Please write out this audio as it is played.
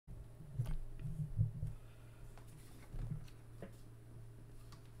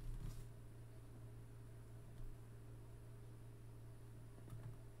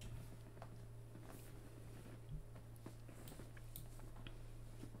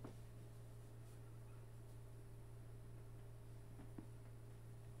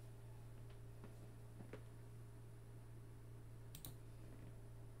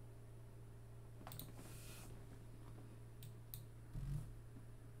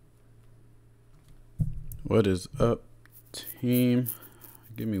What is up, team?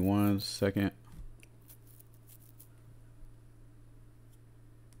 Give me 1 second.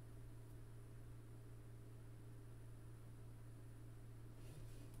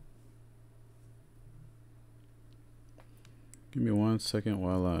 Give me 1 second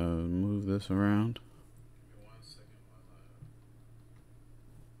while I move this around.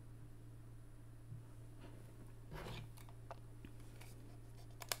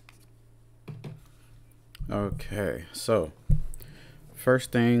 Okay, so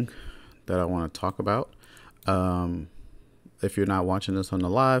first thing that I want to talk about, if you're not watching this on the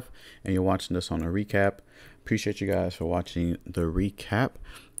live and you're watching this on a recap, appreciate you guys for watching the recap,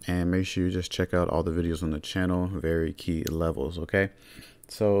 and make sure you just check out all the videos on the channel, very key levels. Okay,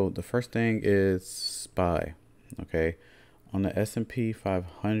 so the first thing is SPY. Okay, on the S&P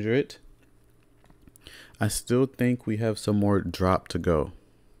 500, I still think we have some more drop to go.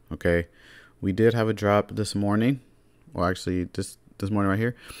 Okay, we did have a drop this morning, or actually this morning right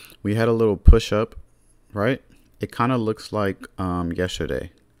here. We had a little push up, right? It kind of looks like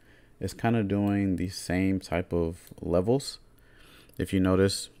yesterday. It's kind of doing the same type of levels. If you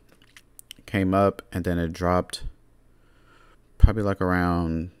notice, it came up and then it dropped probably like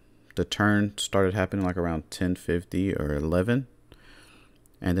around, the turn started happening like around 10:50 or 11.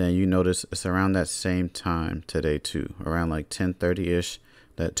 And then you notice it's around that same time today too, around like 10:30-ish.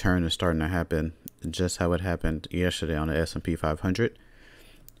 That turn is starting to happen, just how it happened yesterday on the S&P 500.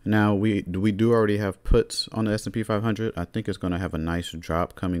 Now we do already have puts on the S&P 500. I think it's going to have a nice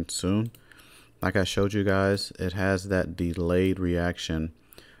drop coming soon. Like I showed you guys, it has that delayed reaction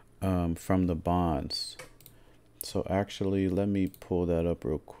from the bonds. So actually, let me pull that up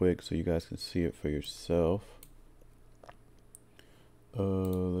real quick so you guys can see it for yourself.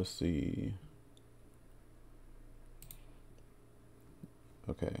 Let's see.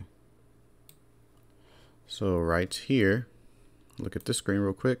 Okay, so right here, look at the screen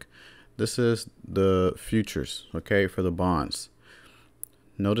real quick. This is the futures, okay, for the bonds.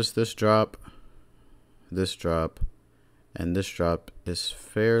 Notice this drop, and this drop is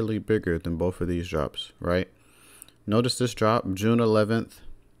fairly bigger than both of these drops, right? Notice this drop, June 11th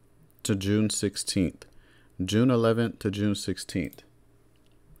to June 16th. June 11th to June 16th.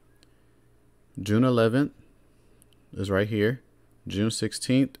 June 11th is right here. June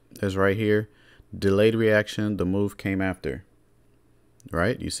 16th is right here. Delayed reaction, the move came after.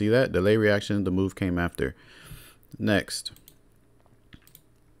 Right? You see that? Delayed reaction, the move came after. Next.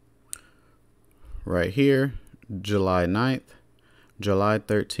 Right here, July 9th, July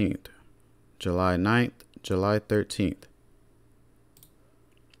 13th. July 9th, July 13th.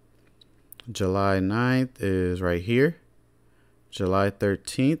 July 9th is right here. July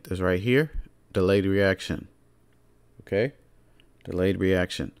 13th is right here. Delayed reaction. Okay? Delayed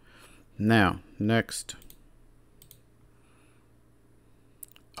reaction. Now, next,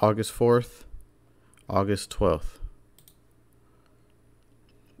 August 4th, August 12th.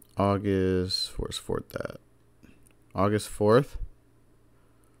 August 4th at? August 4th,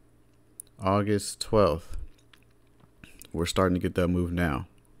 August 12th. We're starting to get that move now.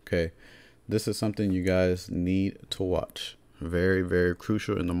 Okay. This is something you guys need to watch. Very, very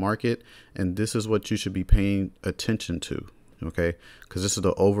crucial in the market. And this is what you should be paying attention to. Okay, because this is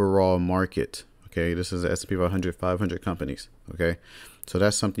the overall market. Okay, this is the S&P 500 companies. Okay, so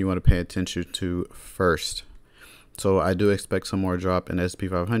that's something you want to pay attention to first. So I do expect some more drop in S&P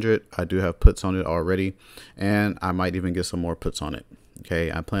 500. I do have puts on it already, and I might even get some more puts on it.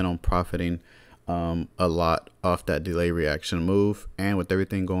 Okay, I plan on profiting a lot off that delay reaction move, and with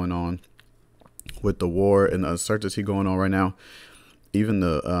everything going on with the war and the uncertainty going on right now, even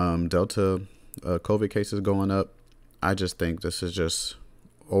the Delta COVID cases going up. I just think this is just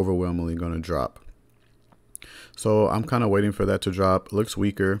overwhelmingly going to drop. So I'm kind of waiting for that to drop. Looks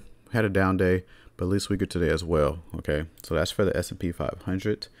weaker. Had a down day, but at least weaker today as well. Okay, so that's for the S&P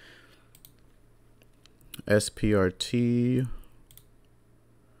 500. SPRT.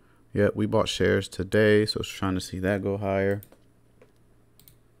 Yeah, we bought shares today, so it's trying to see that go higher.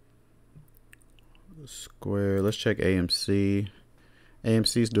 Square. Let's check AMC.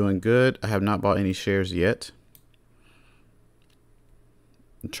 AMC is doing good. I have not bought any shares yet.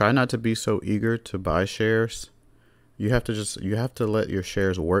 Try not to be so eager to buy shares. You have to let your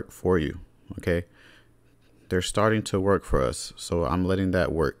shares work for you. Okay, they're starting to work for us, so I'm letting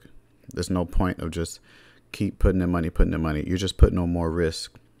that work. There's no point of just keep putting in money. You're just putting on more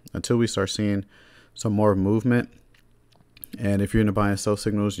risk until we start seeing some more movement. And if you're in the buy and sell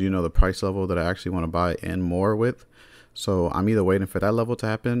signals, you know the price level that I actually want to buy in more with. So I'm either waiting for that level to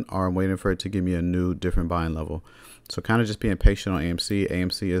happen, or I'm waiting for it to give me a new different buying level. So kind of just being patient on AMC.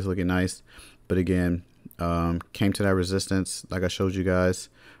 AMC is looking nice, but again, Came to that resistance like I showed you guys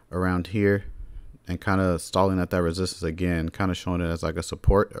around here, and kind of stalling at that resistance again, kind of showing it as like a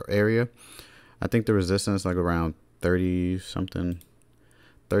support area. I think the resistance like around 30 something,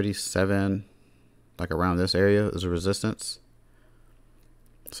 37, like around this area is a resistance.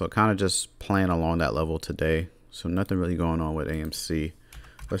 So kind of just playing along that level today. So nothing really going on with AMC.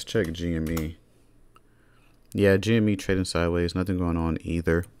 Let's check GME. Yeah, GME trading sideways, nothing going on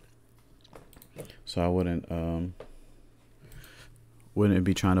either. So I wouldn't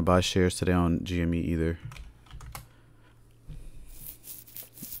be trying to buy shares today on GME either.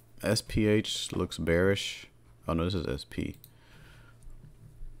 SPH looks bearish. Oh no, this is SP.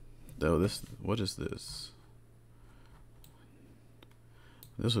 Though this, what is this?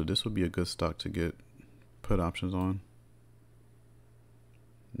 This would be a good stock to get put options on.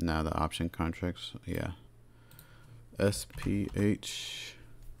 Now the option contracts, yeah. SPH.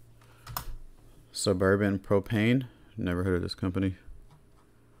 Suburban Propane. Never heard of this company.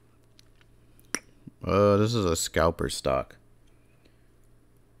 This is a scalper stock.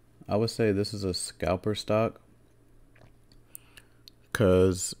 I would say this is a scalper stock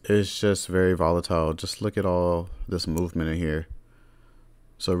because it's just very volatile. Just look at all this movement in here.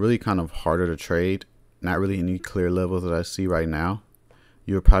 So really kind of harder to trade. Not really any clear levels that I see right now.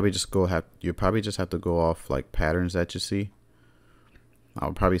 You'll probably just have to go off like patterns that you see. I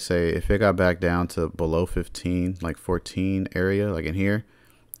would probably say if it got back down to below 15, like 14 area, like in here,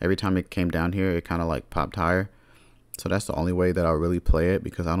 every time it came down here, it kind of like popped higher. So that's the only way that I'll really play it,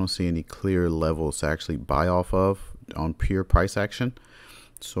 because I don't see any clear levels to actually buy off of on pure price action.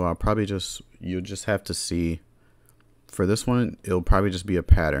 So I'll probably you'll just have to see. For this one, it'll probably just be a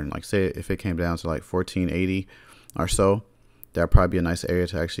pattern. Like say if it came down to like 1480 or so, that'd probably be a nice area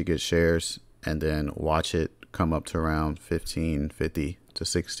to actually get shares, and then watch it come up to around 1550 to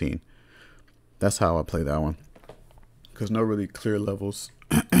 16. That's how I play that one, because no really clear levels.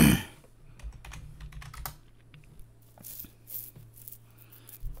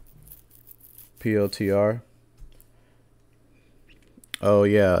 PLTR. Oh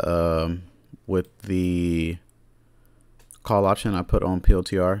yeah, with the call option I put on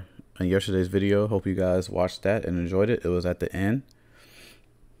PLTR in yesterday's video. Hope you guys watched that and enjoyed it. It was at the end.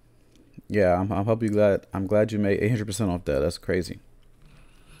 Yeah, I'm glad you made 800% off that. That's crazy.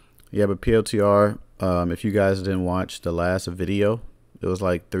 Yeah, but PLTR, if you guys didn't watch the last video, it was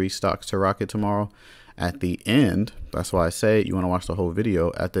like 3 stocks to rocket tomorrow. At the end, that's why I say you want to watch the whole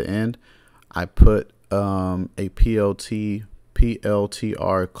video. At the end, I put a PLTR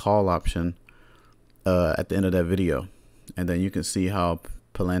call option at the end of that video, and then you can see how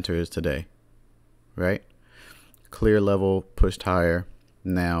Palantir is today, right? Clear level, pushed higher.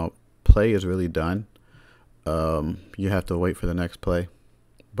 Now play is really done. You have to wait for the next play,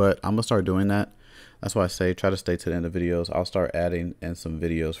 but I'm gonna start doing that. That's why I say try to stay to the end of videos. I'll start adding in some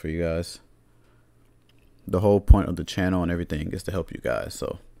videos for you guys. The whole point of the channel and everything is to help you guys,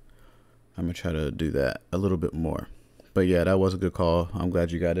 so I'm gonna try to do that a little bit more. But yeah, that was a good call. I'm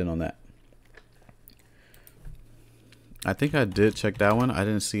glad you got in on that. I think I did check that one. I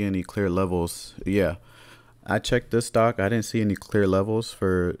didn't see any clear levels. Yeah, I checked this stock. I didn't see any clear levels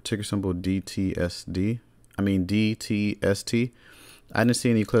for ticker symbol DTST. I didn't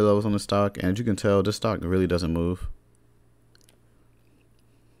see any clear levels on the stock, and as you can tell, this stock really doesn't move.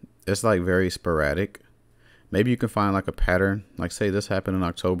 It's like very sporadic. Maybe you can find like a pattern. Like say this happened in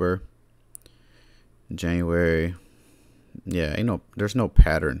October, January. Yeah, there's no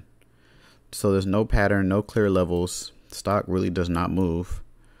pattern. So there's no pattern, no clear levels. Stock really does not move.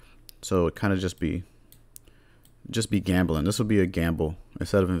 So it kind of just be gambling. This will be a gamble.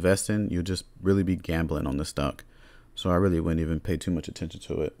 Instead of investing, you'll just really be gambling on the stock. So I really wouldn't even pay too much attention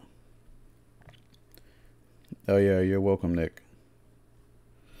to it. Oh yeah, you're welcome, Nick.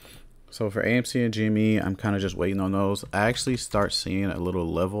 So for AMC and GME, I'm kind of just waiting on those. I actually start seeing a little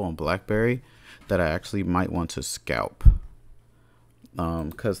level on BlackBerry that I actually might want to scalp.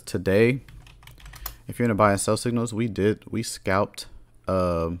 Because today, if you're in a buy and sell signals, we scalped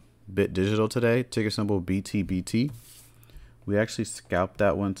Bit Digital today, ticker symbol BTBT. We actually scalped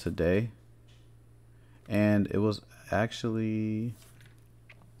that one today, and it was actually,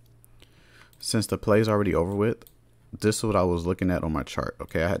 since the play is already over with, this is what I was looking at on my chart.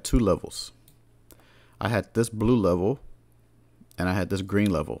 Okay, I had 2 levels. I had this blue level and I had this green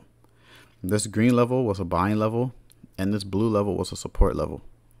level. This green level was a buying level and this blue level was a support level.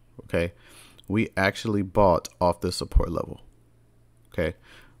 Okay, we actually bought off this support level. Okay,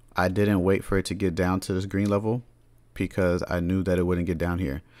 I didn't wait for it to get down to this green level because I knew that it wouldn't get down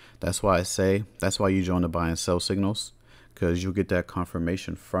here. That's why I say, that's why you join the buy and sell signals, because you'll get that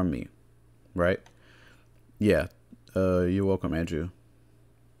confirmation from me, right? Yeah, you're welcome, Andrew.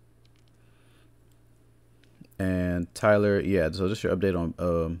 And Tyler, yeah, so just your update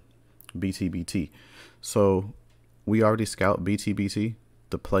on BTBT. So we already scout BTBT.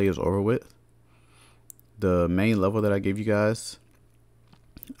 The play is over with. The main level that I gave you guys,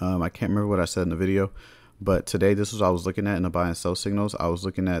 I can't remember what I said in the video, but today this was what I was looking at in the buy and sell signals. I was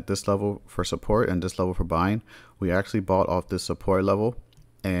looking at this level for support and this level for buying. We actually bought off this support level,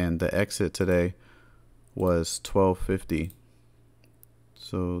 and the exit today was 1250.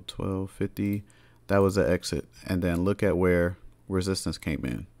 So 1250, that was the exit. And then look at where resistance came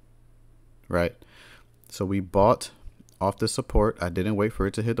in, right? So we bought off the support. I didn't wait for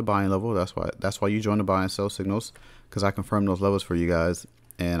it to hit the buying level. That's why you join the buy and sell signals, because I confirmed those levels for you guys,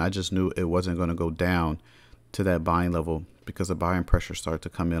 and I just knew it wasn't going to go down to that buying level because the buying pressure started to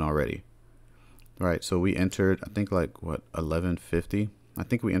come in already. Right, so we entered, I think, like what, 1150. I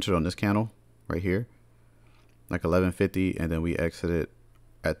think we entered on this candle right here, like 1150, and then we exited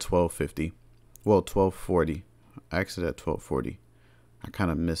at 1250. Well, 1240. I exited at 1240. I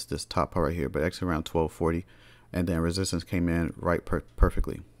kind of missed this top part right here, but exited around 1240, and then resistance came in right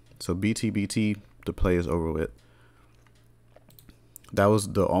perfectly. So BTBT, the play is over with. That was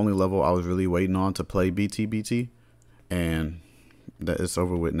the only level I was really waiting on to play BTBT, and that it's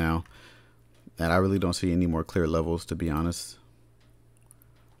over with now. And I really don't see any more clear levels, to be honest.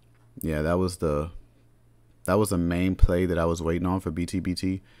 Yeah, that was the main play that I was waiting on for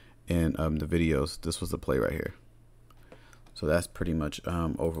BTBT in the videos. This was the play right here. So that's pretty much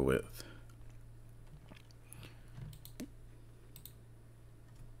over with.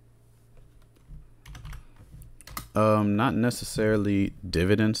 Not necessarily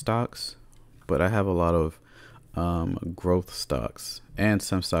dividend stocks, but I have a lot of growth stocks and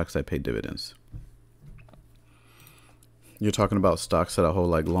some stocks that pay dividends. You're talking about stocks that I hold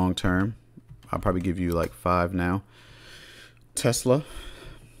like long term. I'll probably give you like 5 now. Tesla,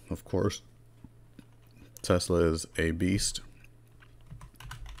 of course. Tesla is a beast.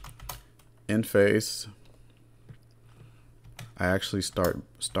 Enphase. I actually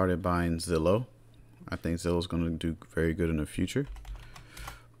started buying Zillow. I think Zillow is going to do very good in the future.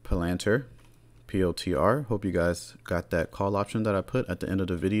 Palantir, PLTR. Hope you guys got that call option that I put at the end of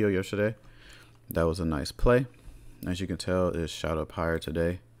the video yesterday. That was a nice play. As you can tell, it shot up higher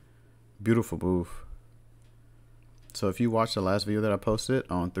today. Beautiful move. So if you watched the last video that I posted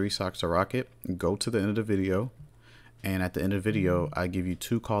on 3 stocks to rocket, go to the end of the video. And at the end of the video, I give you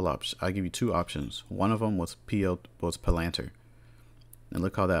 2 call options. I give you 2 options. One of them was Palantir. And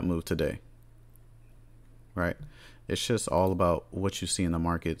look how that moved today. Right? It's just all about what you see in the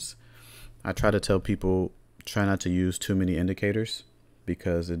markets. I try to tell people, try not to use too many indicators,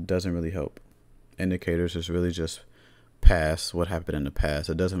 because it doesn't really help. Indicators is really just past, what happened in the past.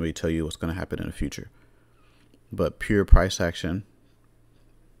 It doesn't really tell you what's going to happen in the future. But pure price action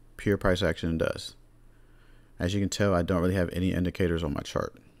does. As you can tell, I don't really have any indicators on my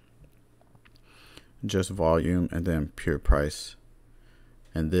chart. Just volume and then pure price.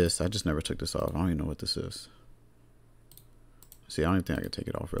 And this, I just never took this off. I don't even know what this is. See, I don't even think I can take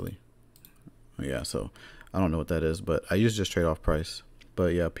it off really. Yeah, so I don't know what that is, but I usually just trade off price.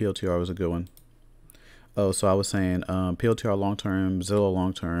 But yeah, PLTR was a good one. Oh, so I was saying PLTR long term, Zillow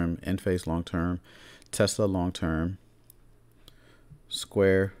long term, Enphase long term, Tesla long term,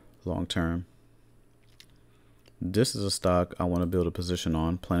 Square long term. This is a stock I want to build a position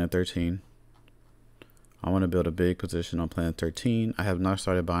on, Planet 13. I want to build a big position on Planet 13. I have not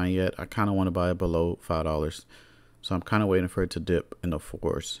started buying yet. I kind of want to buy it below $5. So I'm kind of waiting for it to dip in the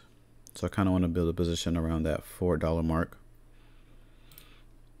 4s. So I kind of want to build a position around that $4 mark.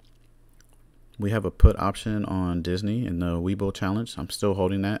 We have a put option on Disney in the Webull challenge. I'm still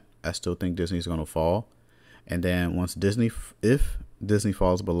holding that. I still think Disney's going to fall. And then once if Disney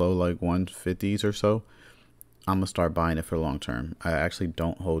falls below like 150s or so, I'm going to start buying it for long term. I actually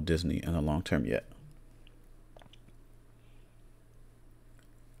don't hold Disney in the long term yet.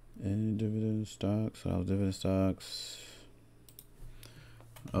 Any dividend stocks? Dividend stocks.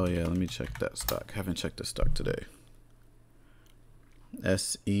 Oh yeah, let me check that stock. Haven't checked the stock today.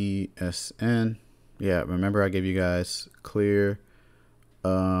 SESN. Yeah, remember I gave you guys clear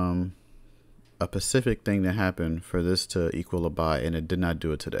a specific thing that happened for this to equal a buy, and it did not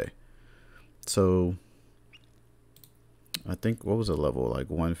do it today. So I think, what was the level? Like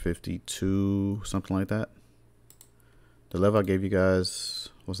 152, something like that. The level I gave you guys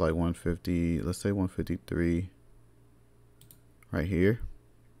was like 150, let's say 153 right here.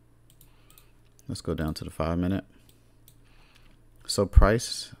 Let's go down to the 5-minute. So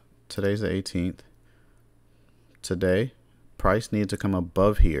price, today's the 18th. Today, price needs to come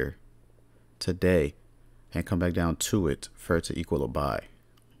above here today and come back down to it for it to equal a buy.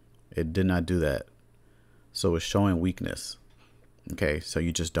 It did not do that. So it's showing weakness. Okay, so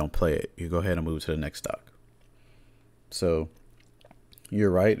you just don't play it. You go ahead and move to the next stock. So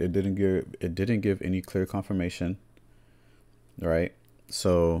you're right. It didn't give any clear confirmation. Right.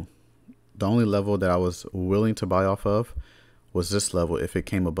 So the only level that I was willing to buy off of was this level if it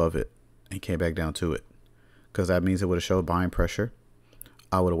came above it and came back down to it, because that means it would have showed buying pressure.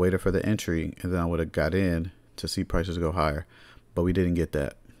 I would have waited for the entry and then I would have got in to see prices go higher, but we didn't get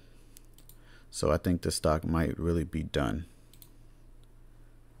that. So I think the stock might really be done,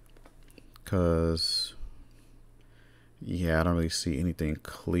 because yeah, I don't really see anything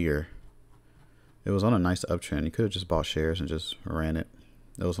clear. It was on a nice uptrend. You could have just bought shares and just ran it.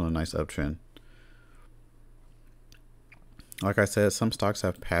 It was on a nice uptrend. Like I said, some stocks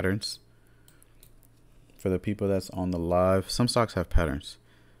have patterns. For the people that's on the live, some stocks have patterns.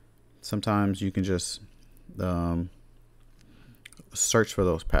 Sometimes you can just search for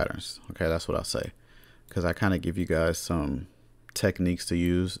those patterns. Okay, that's what I'll say, because I kind of give you guys some techniques to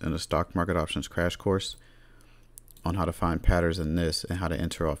use in the stock market options crash course on how to find patterns in this and how to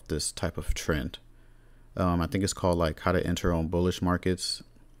enter off this type of trend. I think it's called like how to enter on bullish markets.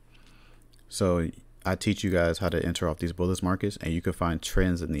 So I teach you guys how to enter off these bullish markets, and you can find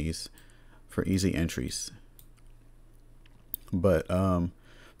trends in these for easy entries. But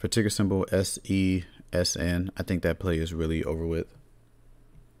for ticker symbol SESN, I think that play is really over with.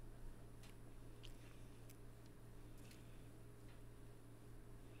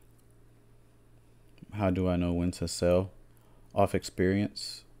 How do I know when to sell? Off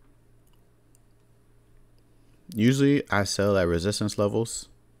experience. Usually I sell at resistance levels.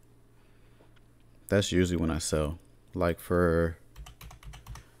 That's usually when I sell. Like for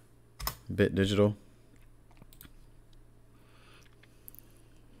Bit Digital,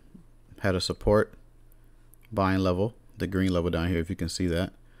 had a support buying level, the green level down here, if you can see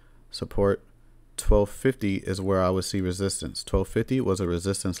that. Support 1250 is where I would see resistance. 1250 was a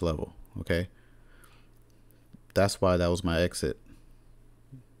resistance level. Okay, that's why that was my exit.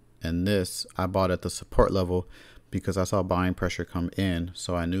 And this I bought at the support level because I saw buying pressure come in,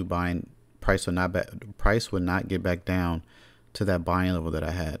 so I knew price would not get back down to that buying level that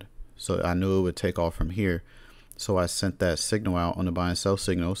I had. So I knew it would take off from here. So I sent that signal out on the buy and sell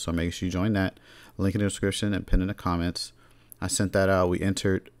signal. So make sure you join that. Link in the description and pin in the comments. I sent that out. We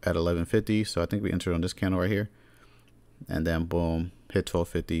entered at 1150. So I think we entered on this candle right here. And then boom, hit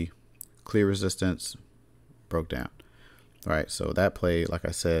 1250, clear resistance, broke down. All right, so that play, like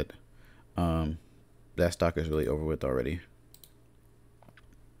I said, that stock is really over with already.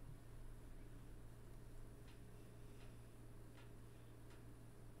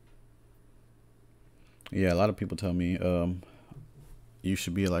 Yeah, a lot of people tell me you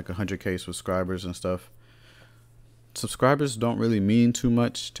should be like 100K subscribers and stuff. Subscribers don't really mean too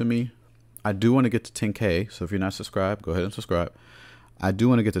much to me. I do want to get to 10K, so if you're not subscribed, go ahead and subscribe. I do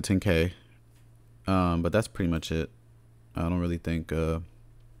want to get to 10K, but that's pretty much it. I don't really think I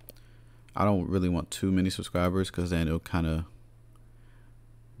don't really want too many subscribers, because then it'll kind of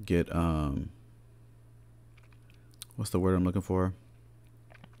get what's the word I'm looking for?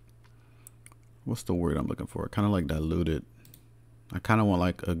 Kind of like diluted. I kind of want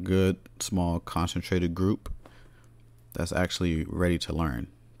like a good, small, concentrated group that's actually ready to learn,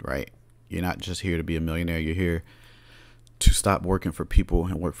 right? You're not just here to be a millionaire. You're here to stop working for people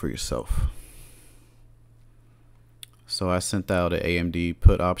and work for yourself. So I sent out an AMD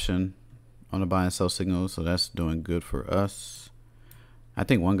put option on the buy and sell signal, so that's doing good for us. I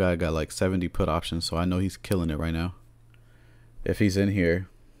think one guy got like 70 put options, so I know he's killing it right now. If he's in here,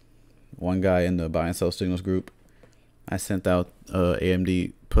 one guy in the buy and sell signals group, I sent out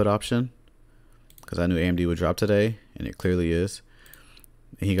AMD put option because I knew AMD would drop today, and it clearly is.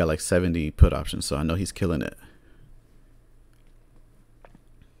 And he got like 70 put options, so I know he's killing it.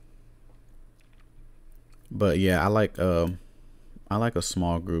 But yeah, I like a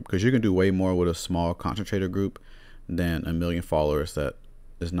small group, because you can do way more with a small concentrated group than a million followers that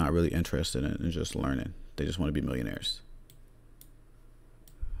is not really interested in just learning. They just want to be millionaires.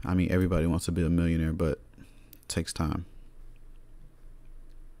 I mean, everybody wants to be a millionaire, but it takes time.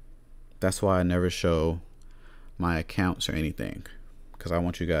 That's why I never show my accounts or anything, because I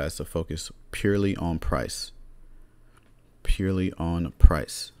want you guys to focus purely on price. Purely on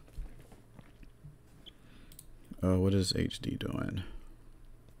price. What is HD doing?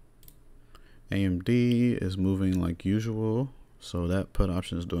 AMD is moving like usual, so that put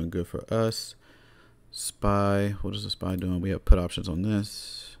option is doing good for us. SPY, what is the SPY doing? We have put options on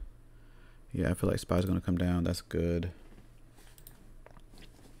this. Yeah, I feel like SPY is going to come down. That's good.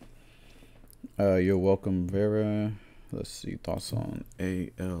 You're welcome, Vera. Let's see, thoughts on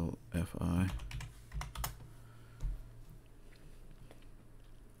ALFI.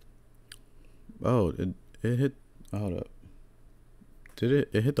 Oh, it hit. Hold up. Did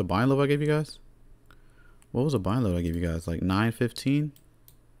it hit the buying level I gave you guys? What was the buying level I gave you guys? Like 915?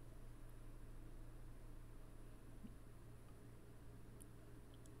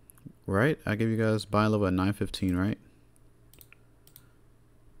 Right? I gave you guys buying level at 915, right?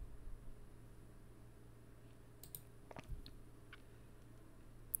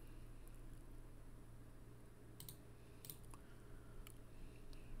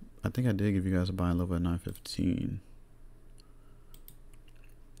 I think I did give you guys a buying level at 915.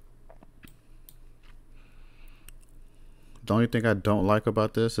 The only thing I don't like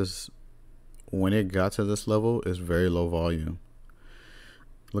about this is when it got to this level, it's very low volume.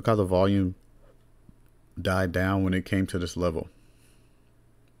 Look how the volume died down when it came to this level.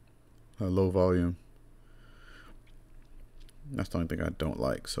 A low volume. That's the only thing I don't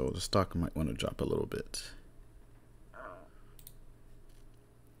like. So the stock might want to drop a little bit.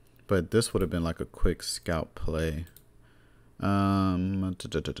 But this would have been like a quick scalp play. Why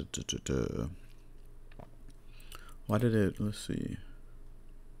did it, let's see.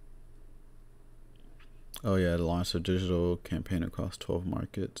 Oh yeah, the launch of digital campaign across 12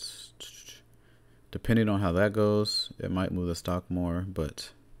 markets. Depending on how that goes, it might move the stock more,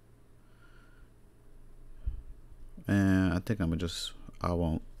 but I think I'm gonna just, I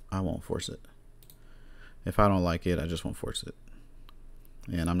won't force it. If I don't like it, I just won't force it.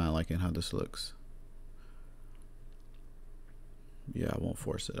 And I'm not liking how this looks. Yeah, I won't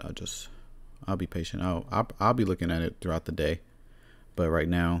force it. I'll be patient. I'll be looking at it throughout the day, but right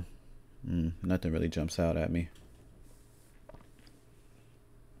now, nothing really jumps out at me.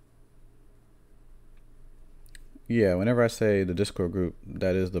 Yeah, whenever I say the Discord group,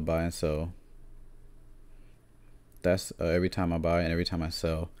 that is the buy and sell. That's every time I buy and every time I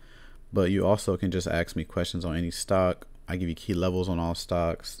sell. But you also can just ask me questions on any stock. I give you key levels on all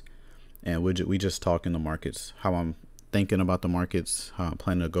stocks, and we just talk in the markets, how I'm thinking about the markets, how I'm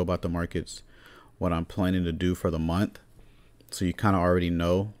planning to go about the markets, what I'm planning to do for the month. So you kind of already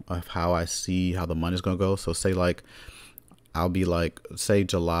know of how I see how the month is going to go. So say like, I'll be like, say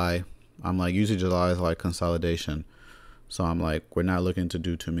July, I'm like, usually July is like consolidation. So I'm like, we're not looking to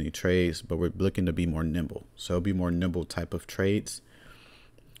do too many trades, but we're looking to be more nimble. So it'll be more nimble type of trades,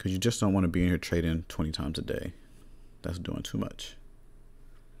 because you just don't want to be in here trading 20 times a day. That's doing too much.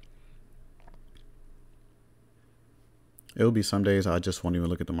 It'll be some days I just won't even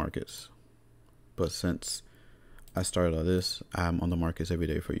look at the markets. But since I started all this, I'm on the markets every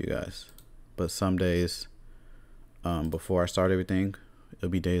day for you guys. But some days, before I start everything, it'll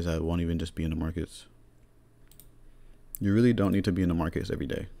be days I won't even just be in the markets. You really don't need to be in the markets every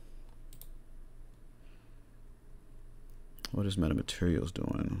day. What is metamaterials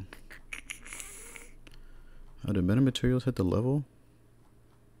doing? Oh, did metamaterials hit the level?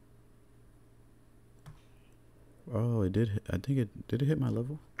 Oh, it did. I think it did. It hit my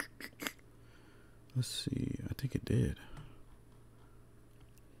level? Let's see. I think it did.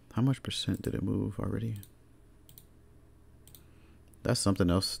 How much percent did it move already? That's something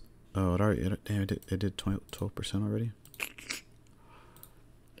else. Oh, damn, it did 12% already.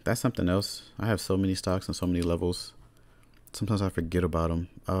 That's something else. I have so many stocks and so many levels. Sometimes I forget about them.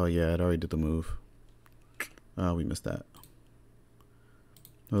 Oh yeah, it already did the move. Oh, we missed that.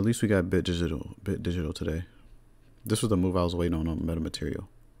 Well, at least we got bit digital today. This was the move I was waiting on metamaterial.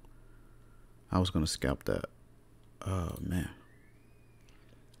 I was gonna scalp that. Oh man.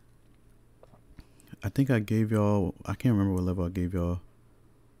 I think I gave y'all, I can't remember what level I gave y'all.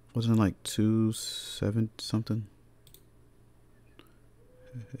 Wasn't it like 2.7 something?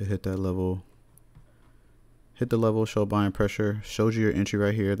 It hit that level. Hit the level, show buying pressure. Shows you your entry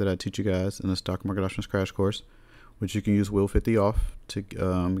right here that I teach you guys in the stock market options crash course, which you can use Will 50 off to get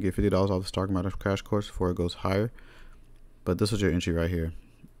 $50 off the stock market crash course before it goes higher. But this is your entry right here.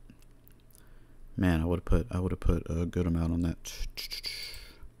 Man, I would have put a good amount on that.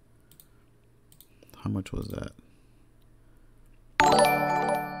 How much was that?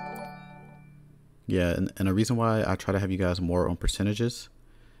 Yeah, and the reason why I try to have you guys more on percentages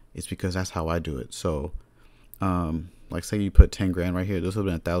is because that's how I do it. So, like say you put 10 grand right here, this would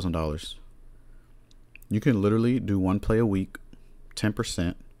have been $1,000. You can literally do one play a week,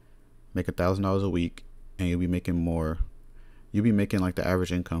 10%, make $1,000 a week, and you'll be making more. You'll be making like the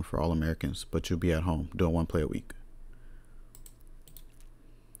average income for all Americans, but you'll be at home doing one play a week.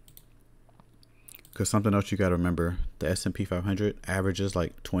 Because something else you got to remember, the S&P 500 averages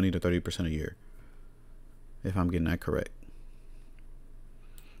like 20 to 30% a year, if I'm getting that correct.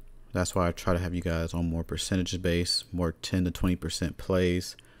 That's why I try to have you guys on more percentage base, more 10 to 20%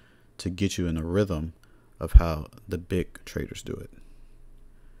 plays, to get you in the rhythm of how the big traders do it.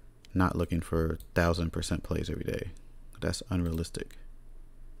 Not looking for 1,000% plays every day. That's unrealistic.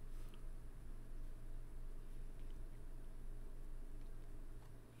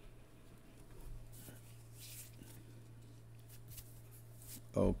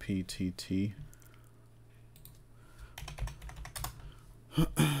 OPTT.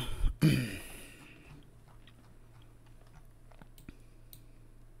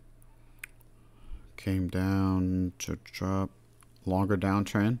 Came down to drop, longer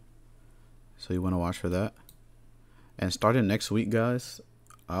downtrend, so you want to watch for that. And starting next week, guys,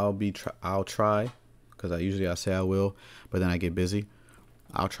 I'll try, because I say I will, but then I get busy.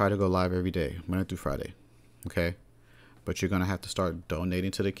 I'll try to go live every day, Monday through Friday. Okay, but you're gonna have to start donating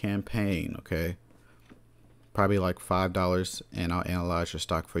to the campaign. Okay, probably like $5, and I'll analyze your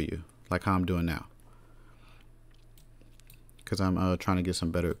stock for you, like how I'm doing now, because I'm trying to get some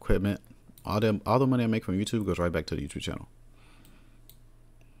better equipment. All the money I make from YouTube goes right back to the YouTube channel.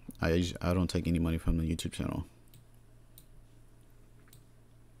 I don't take any money from the YouTube channel,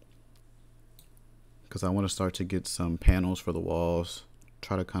 because I want to start to get some panels for the walls,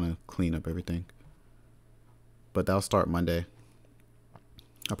 try to kind of clean up everything. But that'll start Monday.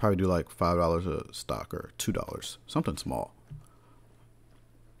 I'll probably do like $5 a stock or $2, something small.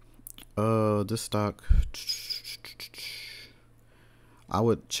 This stock, I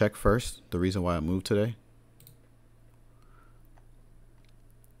would check first the reason why it moved today.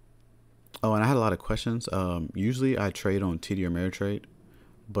 Oh, and I had a lot of questions. Usually I trade on TD Ameritrade,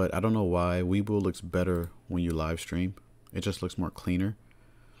 but I don't know why Webull looks better when you live stream. It just looks more cleaner.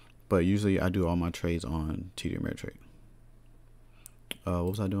 But usually I do all my trades on TD Ameritrade. What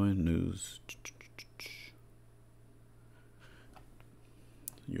was I doing? News.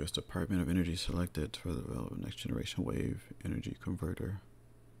 U.S. Department of Energy selected for the development of next generation wave energy converter.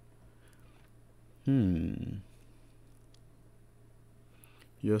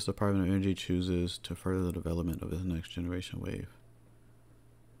 U.S. Department of Energy chooses to further the development of its next generation wave.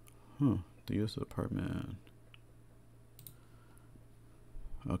 The U.S. Department.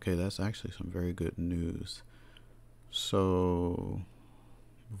 Okay, that's actually some very good news. So,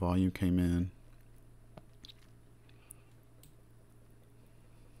 volume came in.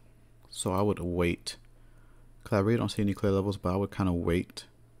 So I would wait, because I really don't see any clear levels, but I would kind of wait,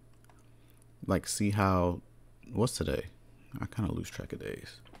 like see how, what's today? I kind of lose track of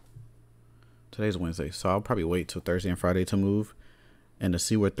days. Today's Wednesday, so I'll probably wait till Thursday and Friday to move, and to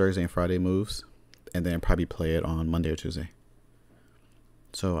see where Thursday and Friday moves, and then probably play it on Monday or Tuesday.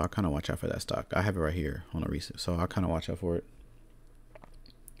 So I'll kind of watch out for that stock. I have it right here on a recent, so I'll kind of watch out for it.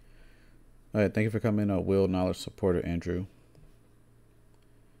 All right, thank you for coming, Will Knowledge Supporter Andrew.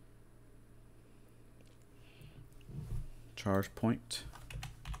 Charge point.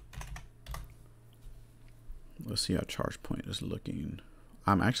 Let's see how charge point is looking.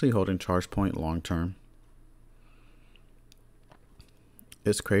 I'm actually holding charge point long term.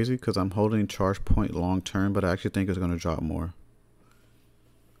 It's crazy because I'm holding charge point long term, but I actually think it's going to drop more.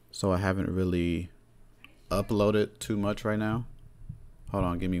 So I haven't really uploaded too much right now. Hold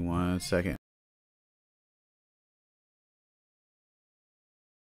on, give me 1 second.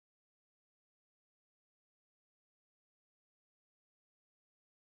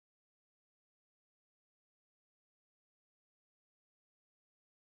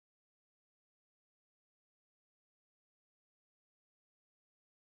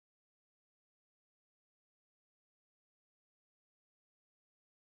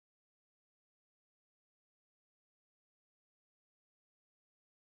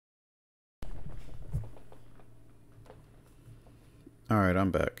 All right,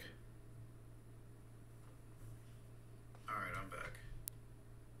 I'm back.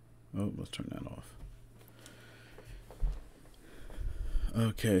 Oh, let's turn that off.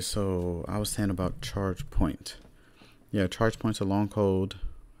 Okay, so I was saying about charge point. Yeah, charge point's a long hold,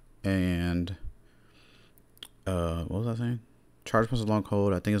 and what was I saying? Charge point's a long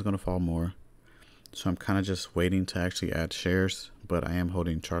hold. I think it's gonna fall more, so I'm kind of just waiting to actually add shares, but I am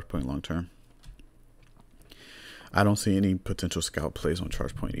holding charge point long term. I don't see any potential scalp plays on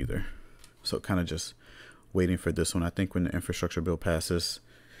charge point either, so kind of just waiting for this one. I think when the infrastructure bill passes,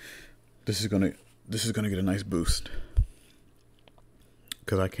 this is gonna get a nice boost,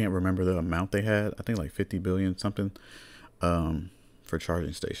 because I can't remember the amount they had. I think like 50 billion something for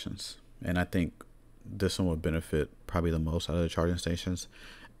charging stations, and I think this one would benefit probably the most out of the charging stations,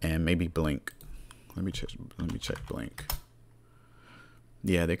 and maybe Blink. Let me check Blink.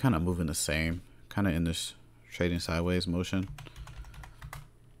 Yeah, they're kind of moving the same, kind of in this trading sideways motion.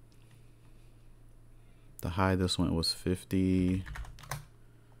 The high this one was 50.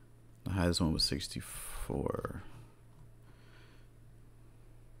 The high this one was 64.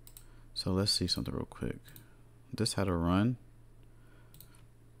 So let's see something real quick. This had a run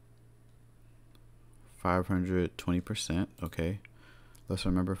 520%. Okay, let's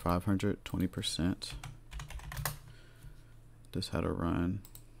remember 520%. This had a run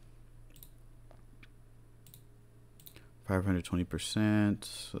 520%.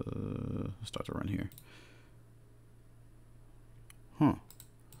 Let's start to run here.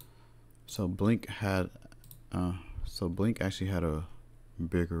 So Blink had Blink actually had a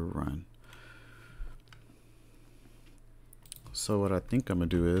bigger run. So what I think I'm gonna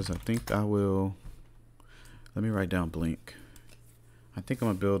do is let me write down Blink. I think I'm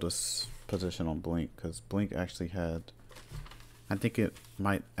gonna build a position on Blink because Blink actually had, I think it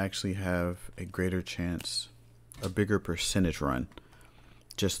might actually have a greater chance, a bigger percentage run,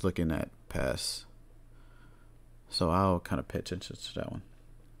 just looking at past. So I'll kind of pay attention to that one.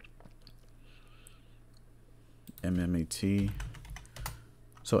 MMAT.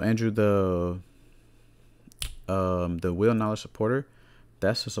 So Andrew, the Will Knowledge Supporter,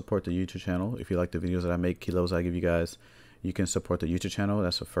 that's to support the YouTube channel. If you like the videos that I make, key levels I give you guys, you can support the YouTube channel.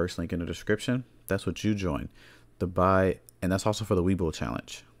 That's the first link in the description. That's what you join. The buy, and that's also for the Webull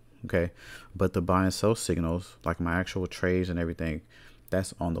challenge. Okay, but the buy and sell signals, like my actual trades and everything,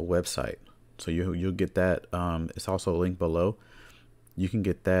 that's on the website. So you'll get that. It's also a link below. You can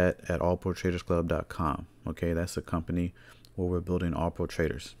get that at allprotradersclub.com. Okay, that's a company where we're building All Pro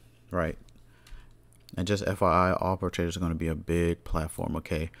Traders, right? And just FYI, All Pro Traders are going to be a big platform.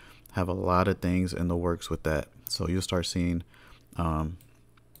 Okay, have a lot of things in the works with that, so you'll start seeing updates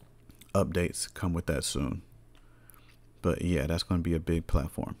come with that soon. But yeah, that's going to be a big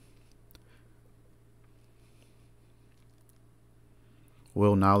platform.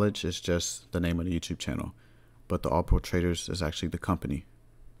 Will Knowledge is just the name of the YouTube channel, but the All Pro Traders is actually the company.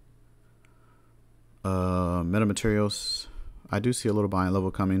 Meta Materials, I do see a little buying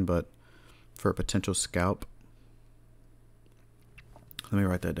level coming, but for a potential scalp, let me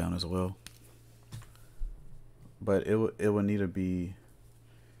write that down as well. But it would need to be,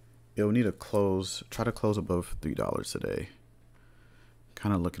 it will need to close, try to close above $3 today.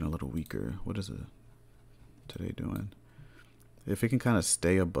 Kind of looking a little weaker. What is it today doing? If it can kind of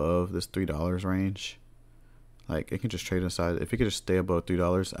stay above this $3 range, like it can just trade inside. If it could just stay above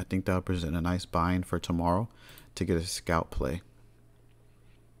 $3, I think that would present a nice buying for tomorrow to get a scalp play.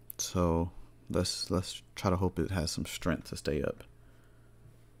 So let's try to hope it has some strength to stay up.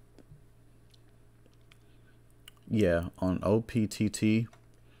 Yeah, on OPTT,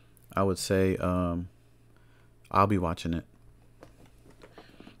 I would say I'll be watching it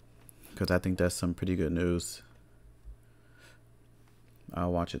because I think that's some pretty good news.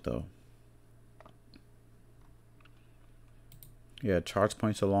 I'll watch it though. Yeah, charts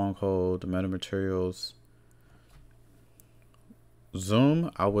points to long hold, meta materials.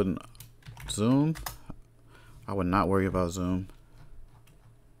 Zoom, I would not worry about Zoom.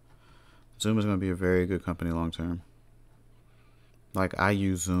 Zoom is going to be a very good company long term. Like, I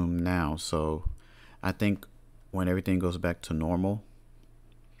use Zoom now, so I think when everything goes back to normal,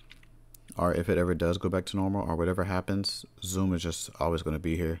 or if it ever does go back to normal, or whatever happens, Zoom is just always going to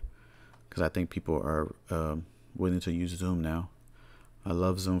be here, because I think people are willing to use Zoom now. I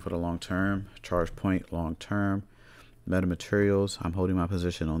love Zoom for the long term. Charge point long term. Meta materials, I'm holding my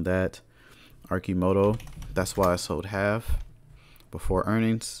position on that. Arkimoto, that's why I sold half before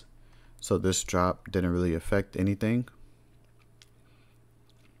earnings, so this drop didn't really affect anything,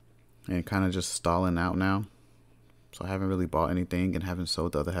 and kind of just stalling out now. So I haven't really bought anything and haven't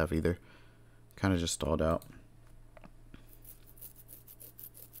sold the other half either. Kind of just stalled out.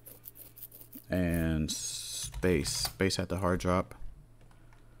 And Space had the hard drop.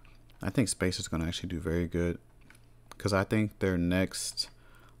 I think Space is going to actually do very good, because I think their next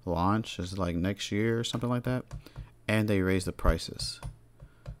launch is like next year or something like that, and they raise the prices.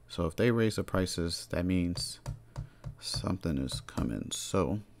 So if they raise the prices, that means something is coming.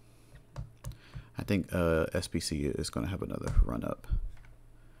 So I think SBC is going to have another run up.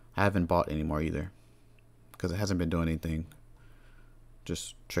 I haven't bought anymore either, because it hasn't been doing anything,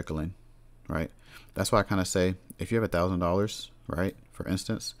 just trickling, right? That's why I kind of say, if you have $1,000, right, for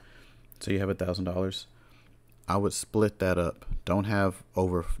instance, so you have $1,000, I would split that up. Don't have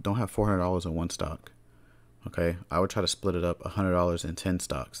 $400 in one stock. Okay, I would try to split it up $100 in 10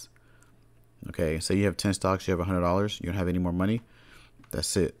 stocks. Okay, so you have 10 stocks, you have $100, you don't have any more money,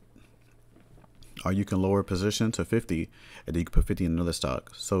 that's it. Or you can lower position to 50, and then you can put 50 in another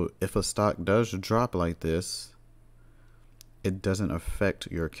stock. So if a stock does drop like this, it doesn't affect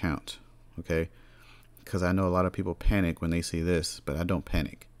your account. Okay, because I know a lot of people panic when they see this, but I don't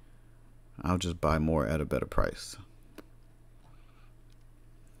panic. I'll just buy more at a better price.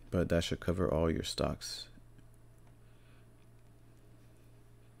 But that should cover all your stocks.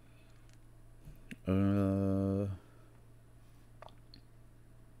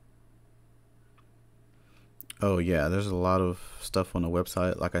 Oh yeah, there's a lot of stuff on the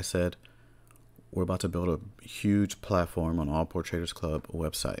website. Like I said, we're about to build a huge platform on All Pro Traders Club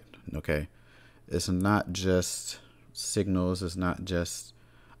website. Okay, it's not just signals. It's not just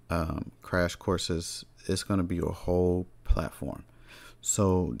crash courses. It's going to be a whole platform.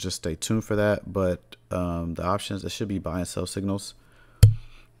 So just stay tuned for that. But the options, it should be buy and sell signals.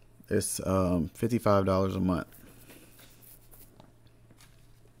 It's $55 a month.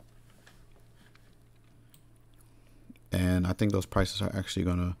 And I think those prices are actually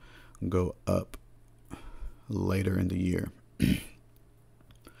going to go up later in the year.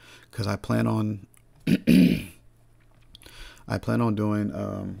 Because I plan on doing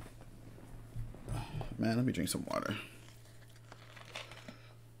man, let me drink some water.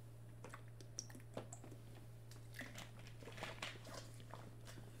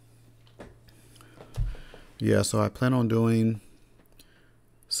 Yeah, so I plan on doing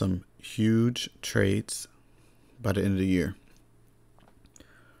some huge trades by the end of the year.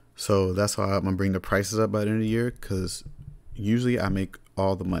 So that's why I'm gonna bring the prices up by the end of the year, because usually I make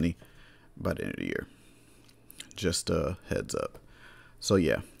all the money by the end of the year. Just a heads up. So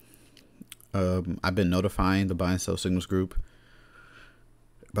yeah, I've been notifying the buy and sell signals group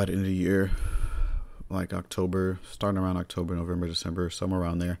by the end of the year, like October, starting around October, November, December, somewhere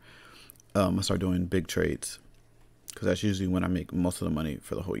around there. I start doing big trades, because that's usually when I make most of the money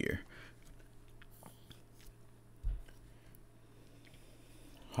for the whole year.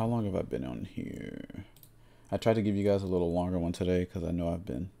 How long have I been on here? I tried to give you guys a little longer one today because I know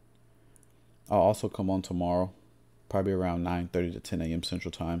I'll also come on tomorrow, probably around 9:30 to 10 a.m.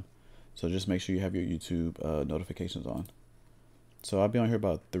 Central Time. So just make sure you have your YouTube notifications on. So I'll be on here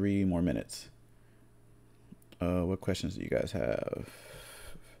about 3 more minutes. What questions do you guys have?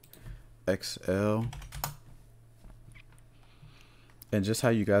 XL. And just how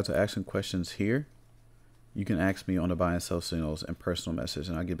you guys are asking questions here, you can ask me on the buy and sell signals and personal message,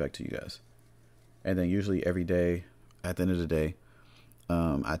 and I'll get back to you guys. And then usually every day, at the end of the day,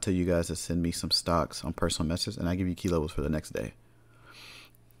 I tell you guys to send me some stocks on personal message, and I give you key levels for the next day.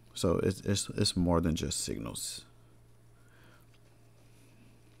 So it's more than just signals.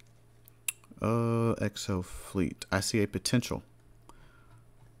 XL Fleet. I see a potential.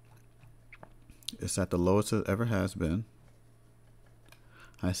 It's at the lowest it ever has been.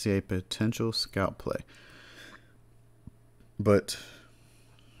 I see a potential scalp play. But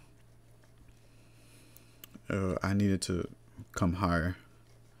I needed to come higher.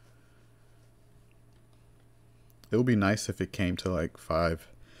 It would be nice if it came to like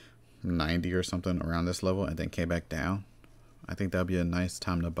 590 or something around this level and then came back down. I think that'd be a nice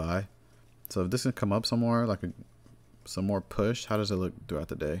time to buy. So if this can come up some more, like some more push, how does it look throughout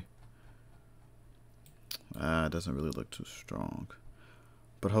the day? It doesn't really look too strong.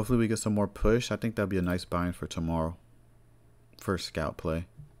 But hopefully we get some more push. I think that'd be a nice buying for tomorrow. For scalp play.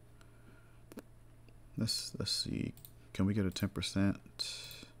 Let's see. Can we get a 10%?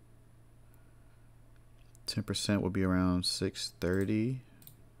 10% would be around 630.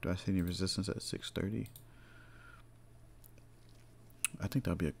 Do I see any resistance at 630? I think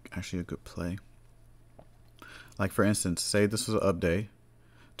that'd be actually a good play. Like for instance, say this was an up day.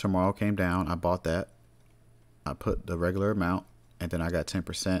 Tomorrow came down. I bought that. I put the regular amount, and then I got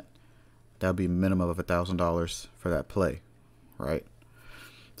 10%. That would be a minimum of $1,000 for that play, right?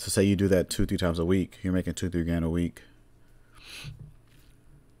 So say you do that 2-3 times a week, you're making 2-3 grand a week.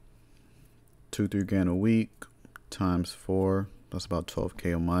 2-3 grand a week times 4, that's about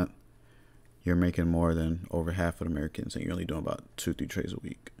 12K a month. You're making more than over half of Americans, and you're only doing about 2-3 trades a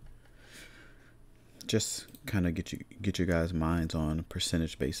week. Just kind of get your guys' minds on a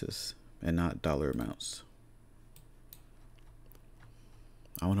percentage basis and not dollar amounts.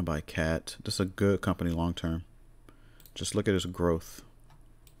 I want to buy Cat. This is a good company long term. Just look at its growth.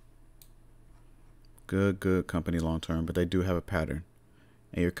 Good company long term, but they do have a pattern.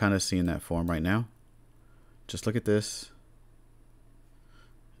 And you're kind of seeing that form right now. Just look at this.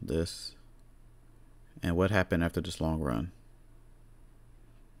 This. And what happened after this long run.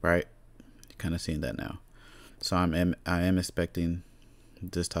 Right? You're kind of seeing that now. So I am expecting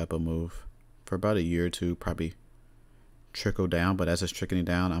this type of move for about a year or two, probably trickle down, but as it's trickling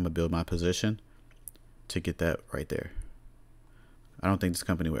down, I'm gonna build my position to get that right there. I don't think this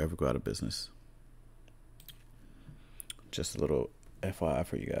company will ever go out of business. Just a little FYI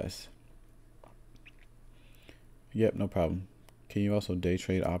for you guys. Yep, no problem. Can you also day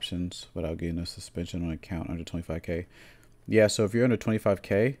trade options without getting a suspension on an account under 25K? Yeah, so if you're under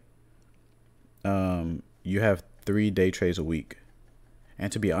 25K, you have 3 day trades a week.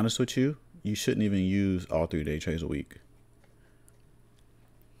 And to be honest with you, you shouldn't even use all 3 day trades a week.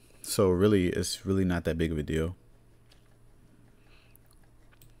 So really, it's really not that big of a deal.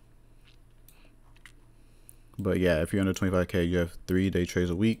 But yeah, if you're under 25K, you have 3 day trades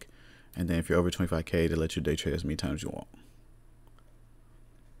a week. And then if you're over 25K, they let you day trade as many times as you want.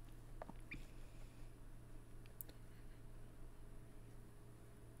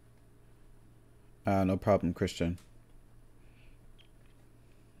 No problem, Christian.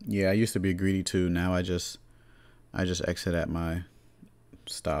 Yeah, I used to be greedy too. Now I just exit at my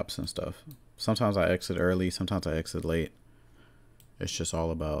stops and stuff. Sometimes I exit early, sometimes I exit late. It's just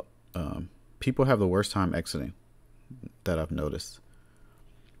all about people have the worst time exiting that I've noticed.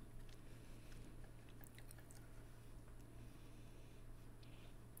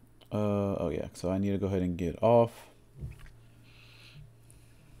 Oh yeah, so I need to go ahead and get off.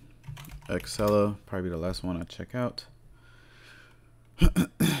 Excella, probably the last one I check out.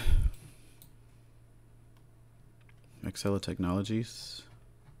 Excella Technologies.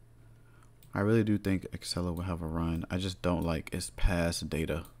 I really do think Excella will have a run. I just don't like its past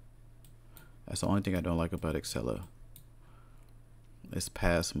data. That's the only thing I don't like about Excella. Its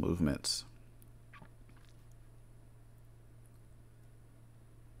past movements.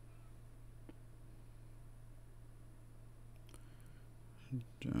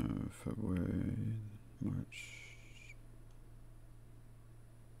 February, March.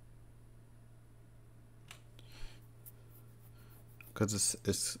 Because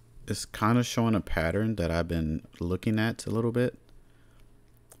it's kind of showing a pattern that I've been looking at a little bit.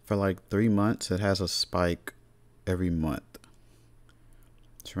 For like 3 months, it has a spike every month.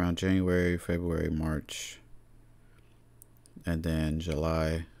 It's around January, February, March, and then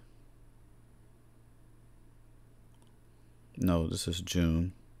July. No, this is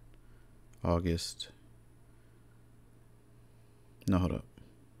June, August. No, hold up.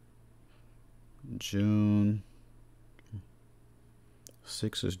 June.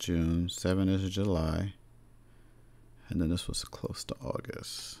 6 is June, 7 is July, and then this was close to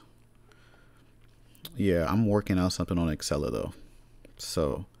August. Yeah, I'm working out something on Excella though,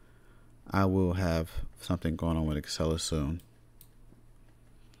 so I will have something going on with Excella soon.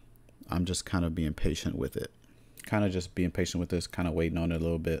 I'm just kind of being patient with it. Kind of just being patient with this, kind of waiting on it a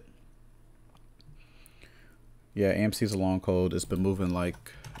little bit. Yeah, AMC's a long code. It's been moving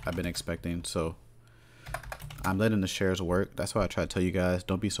like I've been expecting, so I'm letting the shares work. That's why I try to tell you guys,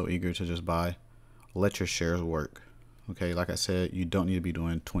 don't be so eager to just buy. Let your shares work. Okay, like I said, you don't need to be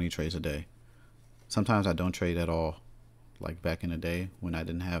doing 20 trades a day. Sometimes I don't trade at all. Like back in the day when I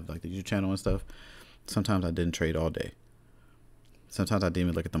didn't have like the YouTube channel and stuff. Sometimes I didn't trade all day. Sometimes I didn't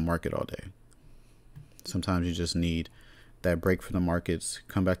even look at the market all day. Sometimes you just need that break from the markets,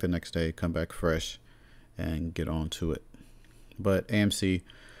 come back the next day, come back fresh, and get on to it. But AMC,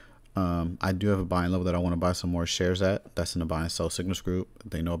 I do have a buying level that I want to buy some more shares at. That's in the buy and sell signals group.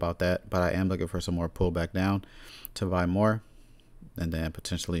 They know about that. But I am looking for some more pullback down to buy more and then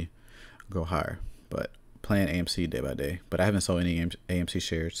potentially go higher. But playing AMC day by day. But I haven't sold any AMC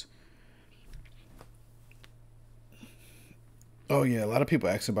shares. Oh yeah, a lot of people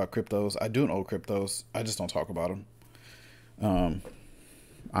ask about cryptos. I do own cryptos. I just don't talk about them.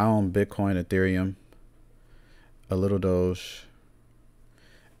 I own Bitcoin, Ethereum, a little Doge,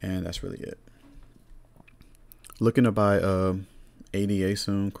 and that's really it. Looking to buy ADA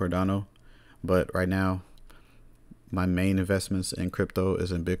soon, Cardano, but right now my main investments in crypto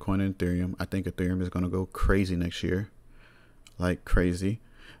is in Bitcoin and Ethereum. I think Ethereum is going to go crazy next year, like crazy,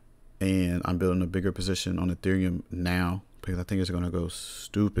 and I'm building a bigger position on Ethereum now because I think it's going to go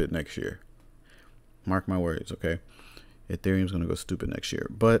stupid next year. Mark my words, okay? Ethereum's going to go stupid next year.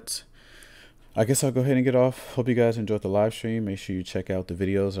 But I guess I'll go ahead and get off. Hope you guys enjoyed the live stream. Make sure you check out the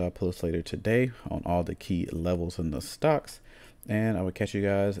videos I'll post later today on all the key levels in the stocks. And I will catch you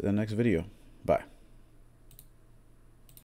guys in the next video. Bye.